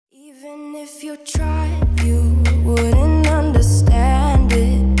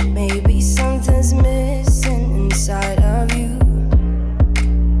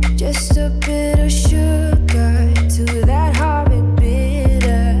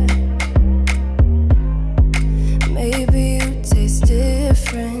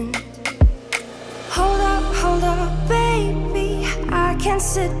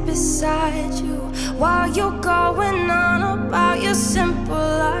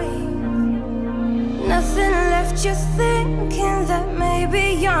life. Nothing left you thinking that maybe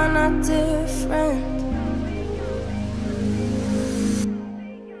you're not different.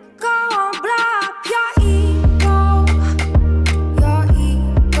 Go on, blow up your ego,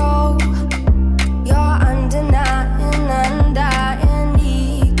 your undenying, undying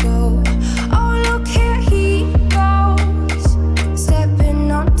ego. Oh, look here he goes,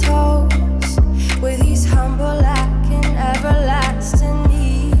 stepping on toes with his humble lacking, everlasting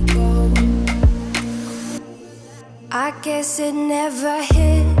ego. I guess it never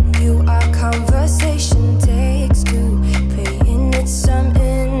hit you. Our conversation takes two, paying it some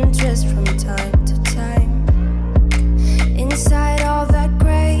interest from time to time. Inside all that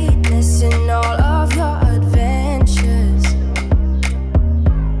greatness and all of your adventures,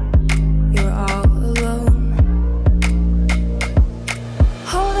 you're all alone.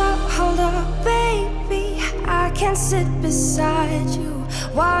 Hold up, baby, I can sit beside you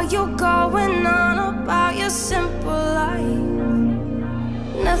while you're going on about your simple life.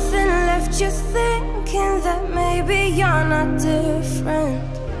 Nothing left you thinking that maybe you're not different.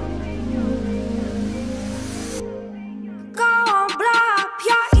 Go on, blow up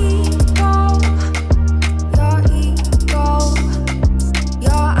your ego,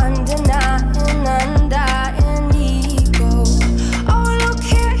 your undenying, undying ego. Oh, look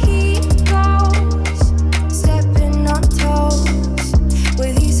here he goes, stepping on toes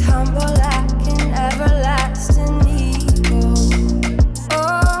with his humble lacking, everlasting ego.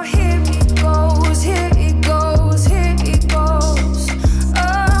 Oh, here he goes, here he goes, here he goes.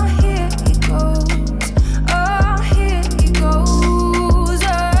 Oh, here he goes, oh, here he goes.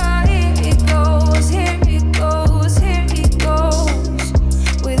 Oh, here he goes, here he goes, here he goes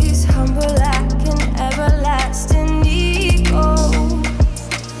with his humble lacking, everlasting ego.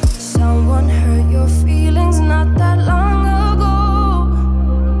 Someone hurt your feelings not that long ago,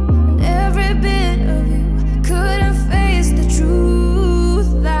 and every bit of you couldn't face the truth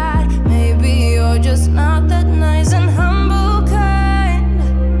that maybe you're just not that nice and humble kind.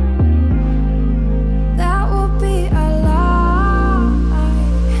 That would be a lie.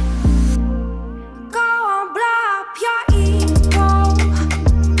 Go on, blow up your ego,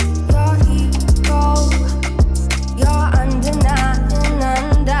 your undenying,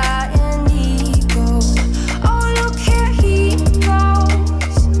 undying ego. Oh, look here he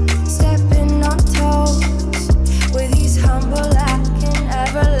goes, stepping on toes with his humble lacking,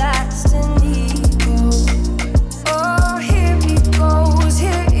 everlasting ego. Oh, here he goes,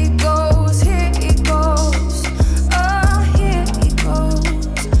 here he goes, here he goes. Oh, here he goes,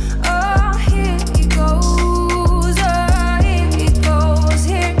 oh, here he goes. Oh, here he goes,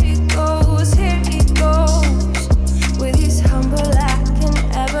 here he goes, here he goes with his humble lacking,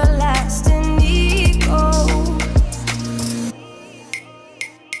 everlasting ego.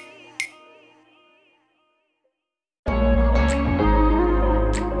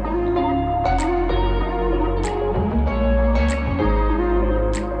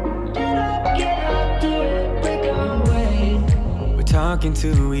 We're talking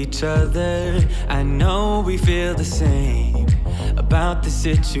to each other, I know we feel the same about the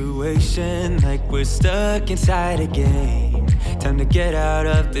situation, like we're stuck inside a game. Time to get out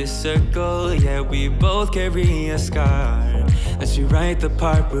of this circle, yeah, we both carry a scar. Let's rewrite the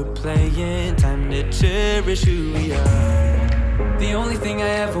part we're playing, time to cherish who we are. The only thing I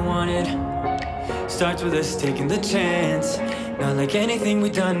ever wanted starts with us taking the chance, not like anything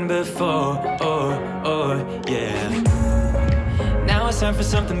we've done before, yeah. Now it's time for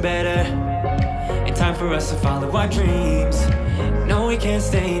something better, and time for us to follow our dreams. No, we can't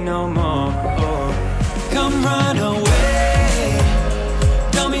stay no more. Come run away,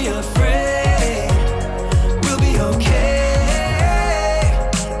 don't be afraid, we'll be okay.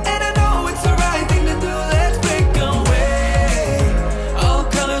 And I know it's the right thing to do, let's break away. All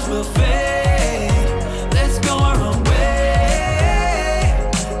colors will fade, let's go our own way.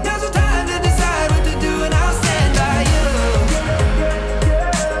 Now's the time to decide what to do, and I'll stand by you.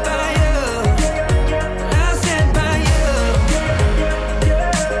 By you, I'll stand by you.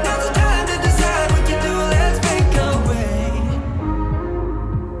 Now's the time to decide what to do, let's break away.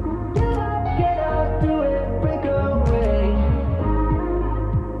 Get up, do it, break away.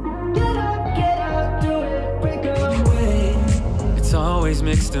 Get up, do it, break away. It's always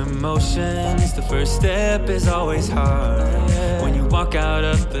mixed emotions, the first step is always hard when you walk out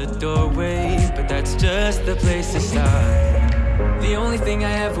of the doorway, but that's just the place to start. The only thing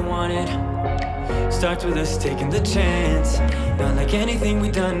I ever wanted starts with us taking the chance, not like anything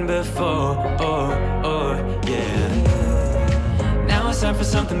we've done before, yeah. Now it's time for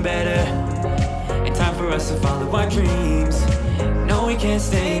something better, and time for us to follow our dreams. No, we can't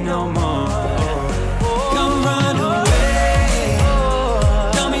stay no more. Come run away,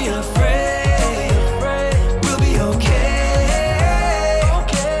 don't be afraid, we'll be okay.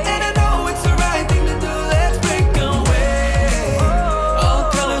 And I know it's the right thing to do, let's break away. All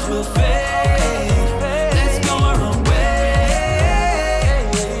colors will fade, let's go our own way.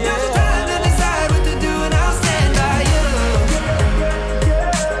 Now's the time to decide what to do, and I'll stand by you.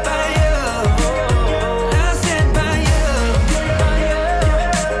 By you, I'll stand by you.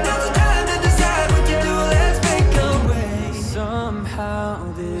 Now's the time to decide what to do, let's break away.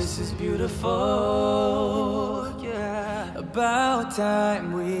 Somehow this is beautiful, yeah. About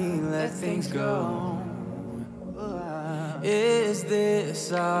time we let things go. Is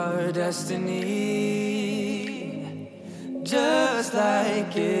this our destiny? Just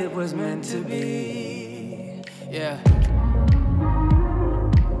like it was meant to be, yeah.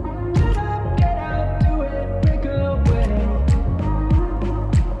 Get out, do it, break away.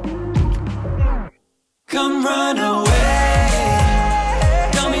 Come run away,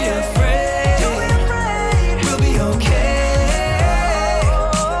 don't be afraid, we'll be okay.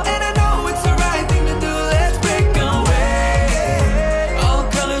 And I know it's the right thing to do, let's break away. All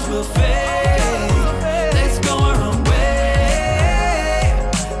colors will fade, let's go our own way.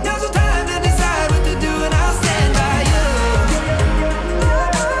 Now's the time to decide what to do, and I'll stand by you.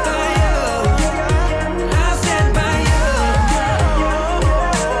 By you, I'll stand by you.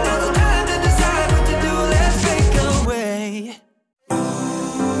 Now's the time to decide what to do, let's break away.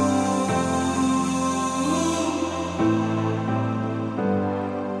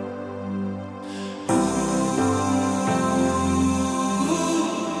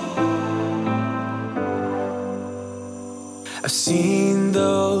 I've seen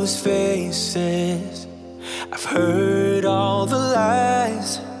those faces, I've heard all the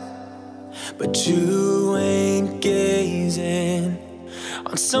lies, but you ain't gazing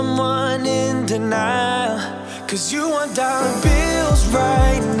on someone in denial. 'Cause you want dollar bills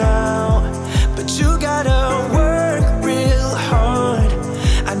right now, but you gotta work real hard.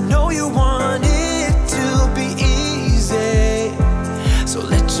 I know you want it to be easy, so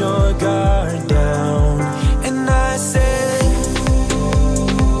let your guard down. And I said,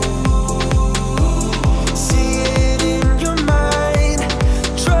 see it in your mind,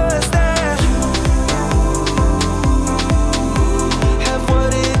 trust that you have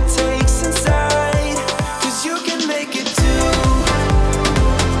what it takes inside. 'Cause you can make it too,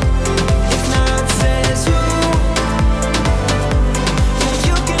 if not says who. Yeah,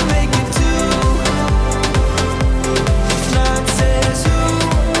 you can make it too, if not says who.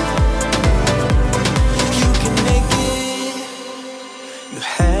 You can make it. You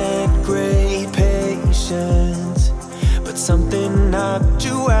had great patience, but something knocked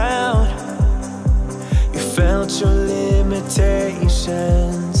you out. You felt your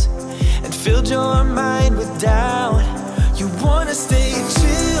limitations and filled your mind with doubt. You wanna stay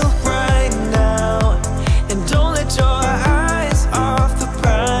chill right now, and don't let your eyes off the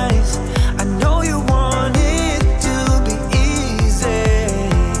prize. I know you want it to be easy,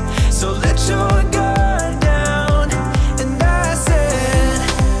 so let your guard down. And I said,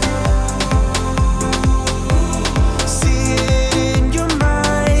 see it in your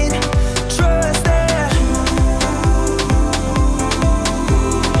mind, trust that you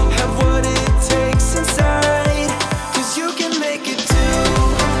have what it takes inside. 'Cause you can make it too,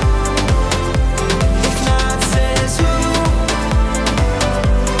 if not says who.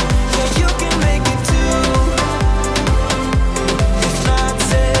 Yeah, you can make it too, if not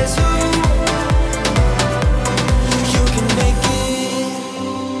says who. You can make it.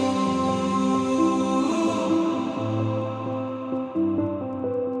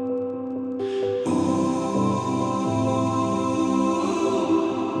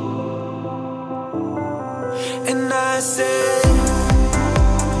 And I said,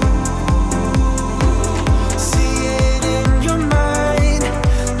 see it in your mind,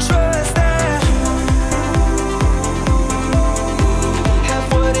 trust that you have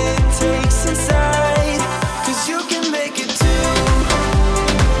what it takes inside. 'Cause you can make it too,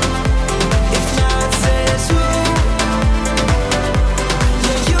 if not says who.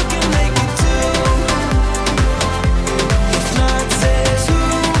 Yeah, you can make it too, if not says who.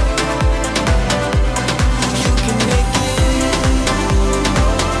 You can make it.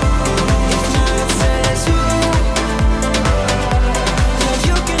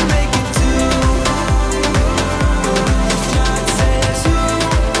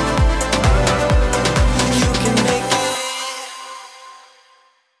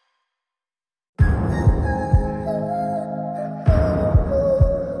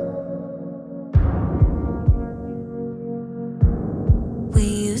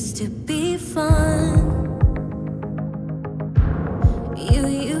 used to be fun. You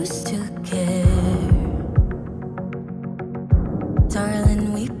used to care.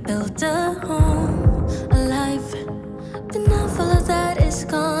 Darling, we built a home, a life. But now all of that is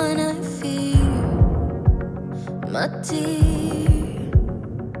gone, I fear, my dear.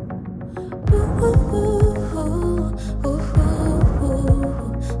 Ooh, ooh, ooh, ooh,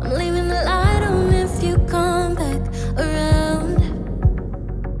 ooh. I'm leaving the light on if you come back around.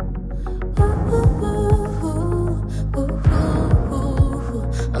 Ooh, ooh, ooh, ooh, ooh.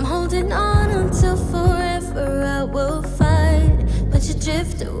 I'm holding on until forever I will fight, but you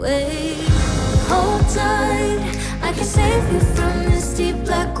drift away. Hold tight, I can save you from these deep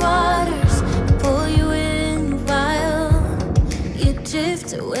black waters, pull you in while you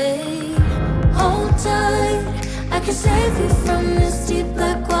drift away. Hold tight, I can save you from these deep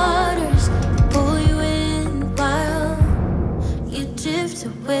black waters, pull you in while you drift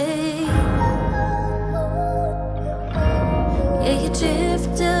away. Yeah, you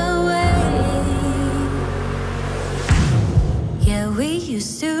drift away. Yeah, we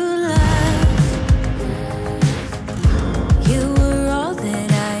used to laugh. You were all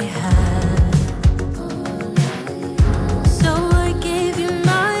that I had, so I gave you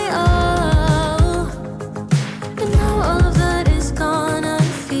my all. But now all of that is gone, I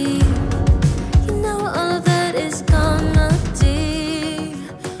feel. You know all of that is gone, my dear.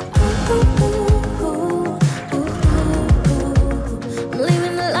 Ooh, ooh, ooh, ooh, ooh. I'm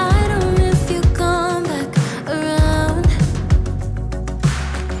leaving the light on if you come back around.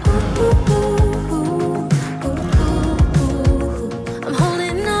 Ooh, ooh, ooh, ooh, ooh. I'm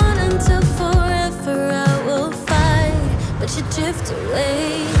holding on until forever I will fight, but you drift away.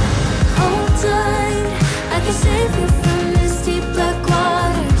 Hold tight, I can save you from these deep black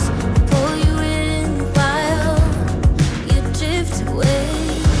waters, pull you in while you drift away.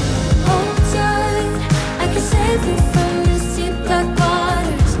 Hold tight, I can save you from these deep black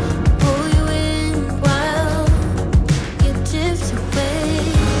waters, pull you in while you drift away.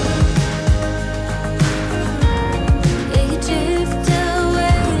 Yeah, you drift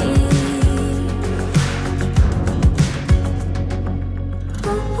away.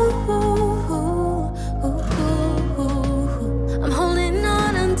 Ooh, ooh, ooh, ooh, ooh. I'm holding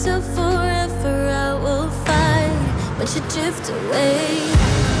on until forever I will fight, but you drift away.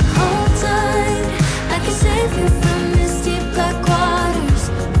 Hold tight, I can save you from these deep black waters,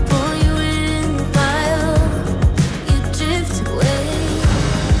 pull you in while you drift away.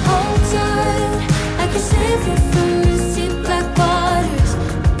 Hold tight, I can save you from these deep black waters,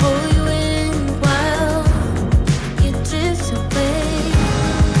 pull you in while you drift away.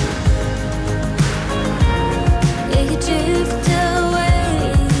 Yeah, you drift away.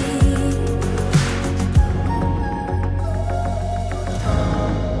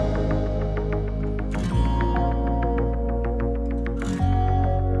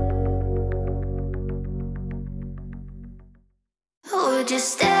 Would you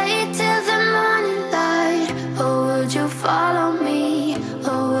stay till the morning light, or would you follow me,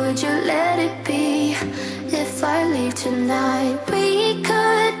 or would you let it be? If I leave tonight, we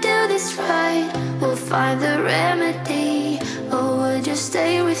could do this right, we'll find the remedy. Or would you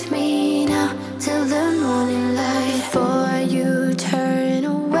stay with me now till the morning light? Before you turn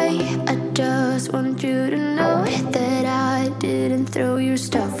away, I just want you to know that I didn't throw your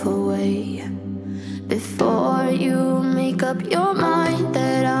stuff away. Before you make up your mind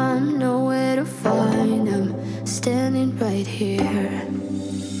that I'm nowhere to find, I'm standing right here.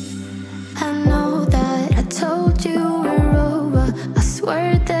 I know that I told you we're over, I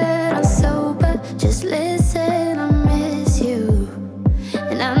swear that I'm sober. Just listen, I miss you.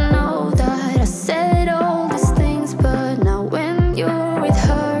 And I know that I said all these things, but now when you're with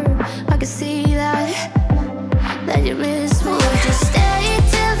her, I can see that you miss me. Would you stay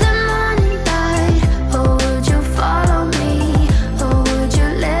till the morning light, or would you follow me, or would you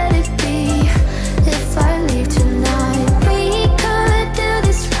let it be? If I leave tonight, we could do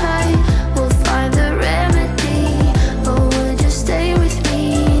this right, we'll find the remedy. Or would you stay with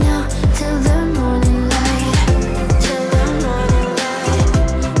me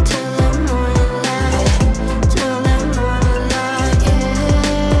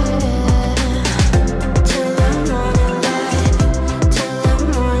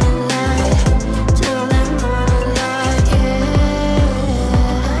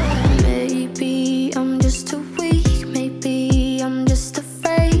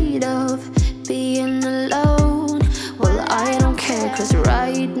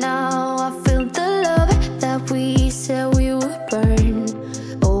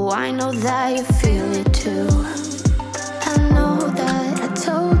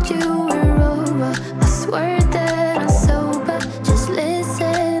told you we're over. I swear that I'm sober. Just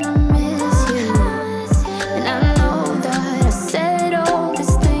listen, I miss you. And I know that I said all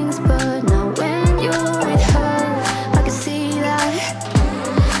these things, but now when you're with her, I can see that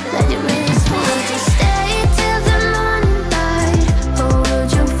you miss me. Would you stay till the morning light, or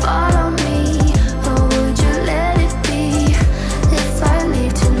would you follow me, or would you let it be? If I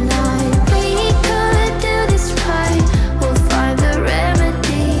leave tonight, we could do this right. We'll find the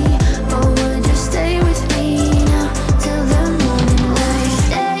remedy. Or would you stay with me now till the morning light?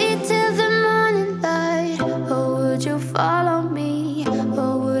 Stay till the morning light, or would you follow me,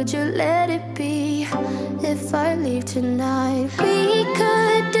 or would you let it be? If I leave tonight, we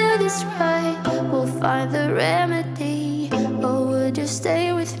could do this right. We'll find the remedy. Or would you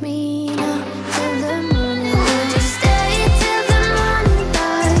stay with me now till the morning? Would you stay till the morning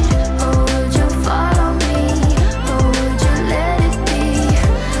light, or would you follow me, or would you let it be?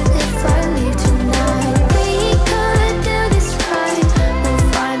 If I leave tonight, we could do this right. We'll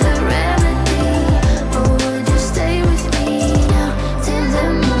find the remedy. Or would you stay with me now till the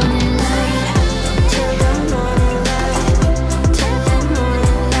morning light? Till the morning light. Till the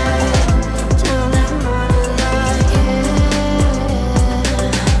morning light. Till the morning light, yeah.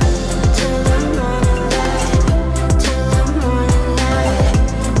 Till the morning light. Till the morning light.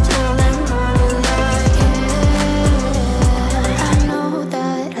 Till the morning light, yeah. I know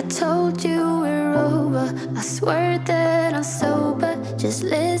that I told you we're over. I swear that I'm sober. Just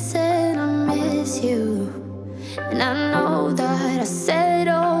listen, I miss you. And I know that I said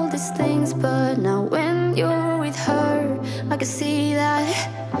all these things, but now when you're with her, I can see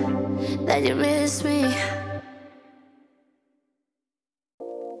that you miss me.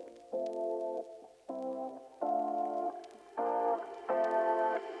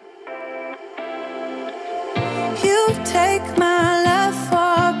 You take my love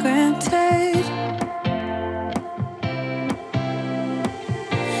for granted.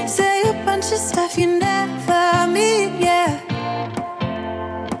 Say a bunch of stuff you never mean, yeah.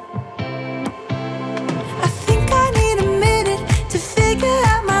 I think I need a minute to figure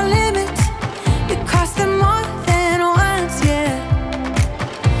out my limits. You cross them more than once, yeah.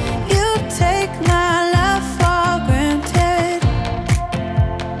 You take my love for granted.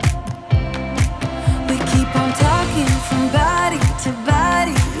 We keep on talking from body to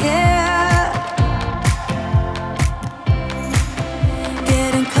body, yeah.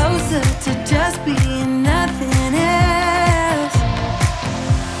 Getting closer to just being nothing else.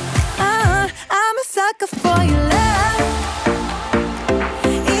 I'm a sucker for your love,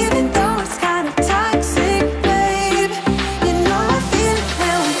 even though it's kind of toxic, babe. You know I feel it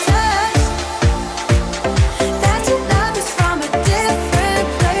when we touch. That your love is from a different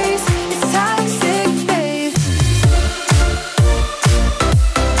place. It's toxic, babe.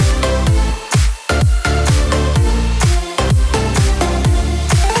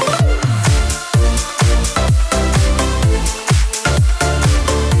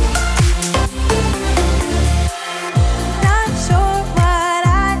 Not sure what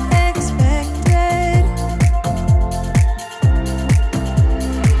I expected.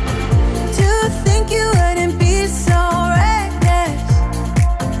 To think you wouldn't be so reckless.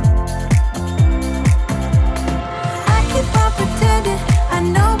 I keep on pretending I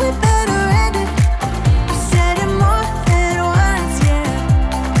know we better end it. I said it more than once, yeah.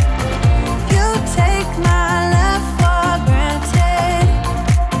 You take my love for granted.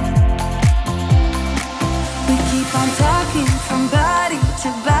 We keep on talking from body to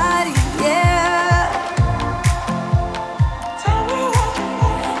body, yeah.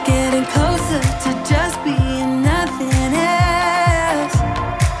 Getting closer to just being nothing else.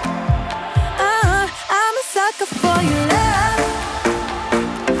 I'm a sucker for your love,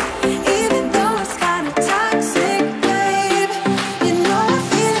 even though it's kind of toxic, babe. You know I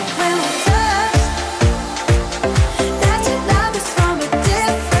feel it when we touch. That your love is from a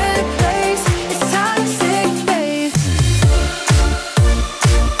different place. It's toxic, babe.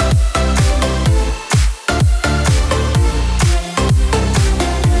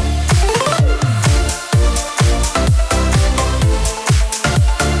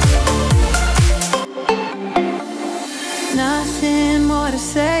 Nothing more to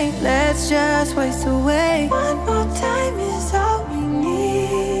say, let's just waste away. One more time is all we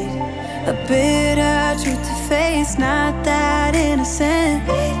need. A bitter truth to face, not that innocent.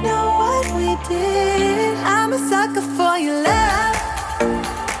 We know what we did. I'm a sucker for your love,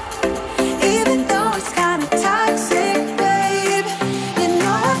 even though it's kind of toxic, babe. You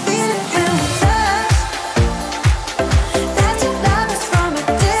know I feel it when we touch. That your love is from a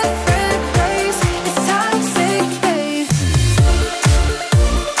different place. It's toxic, babe.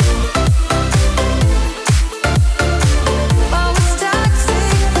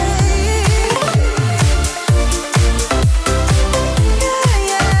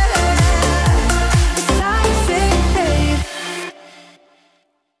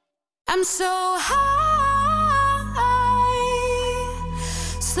 I'm so high,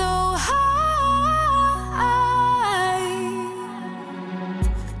 so high.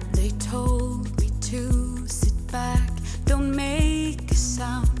 They told me to sit back, don't make a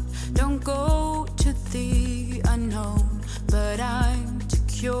sound, don't go to the unknown, but I'm too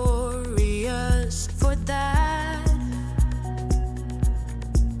curious for that.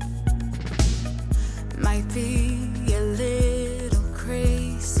 Might be a little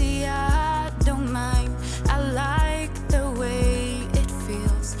crazy, I don't mind. I like the way it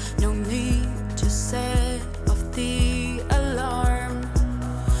feels. No need to set off the alarm.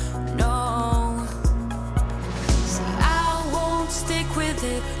 No. See, I won't stick with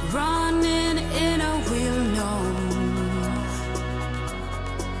it, running in a wheel, no.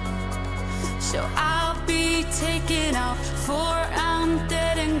 So I'll be taking off, for I'm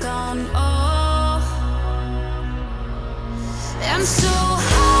dead and gone. Oh, I'm so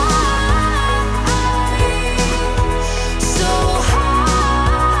high, so high.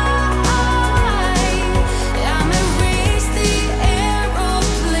 I'ma raise the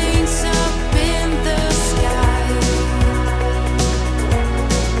aeroplanes up in the sky.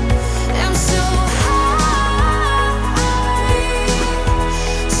 I'm so high,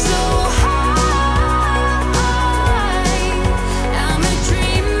 so high. I'ma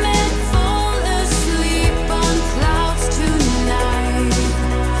dream and fall asleep on clouds tonight.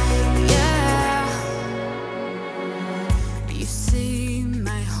 Yeah. You see,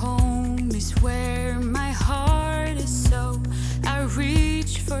 my home is where my heart is, so I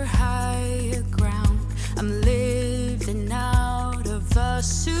reach for higher ground. I'm living out of a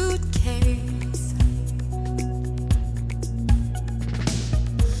suitcase.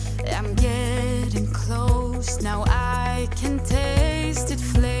 I'm getting close, now I can taste it.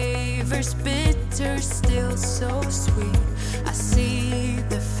 Flavors bitter, still so sweet. I see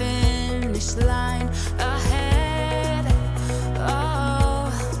the finish line ahead.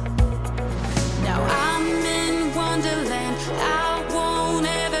 Oh, now I'm in Wonderland, I won't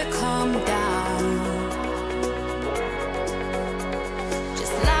ever come down.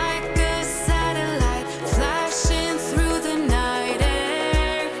 Just like a satellite flashing through the night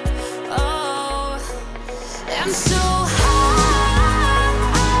air. Oh, I'm so high,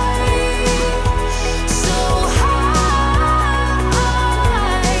 so high.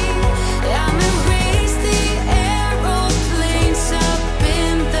 I'ma raise the aeroplanes up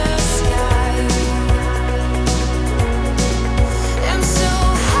in the sky. I'm so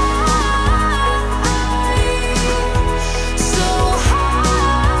high, so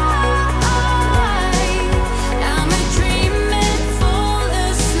high. I'ma dream and fall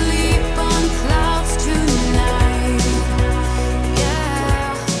asleep on clouds tonight.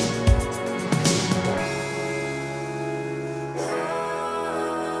 Yeah.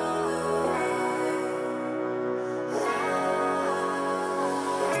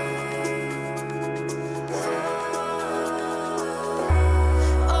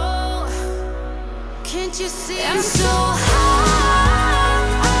 Oh, can't you see? I'm so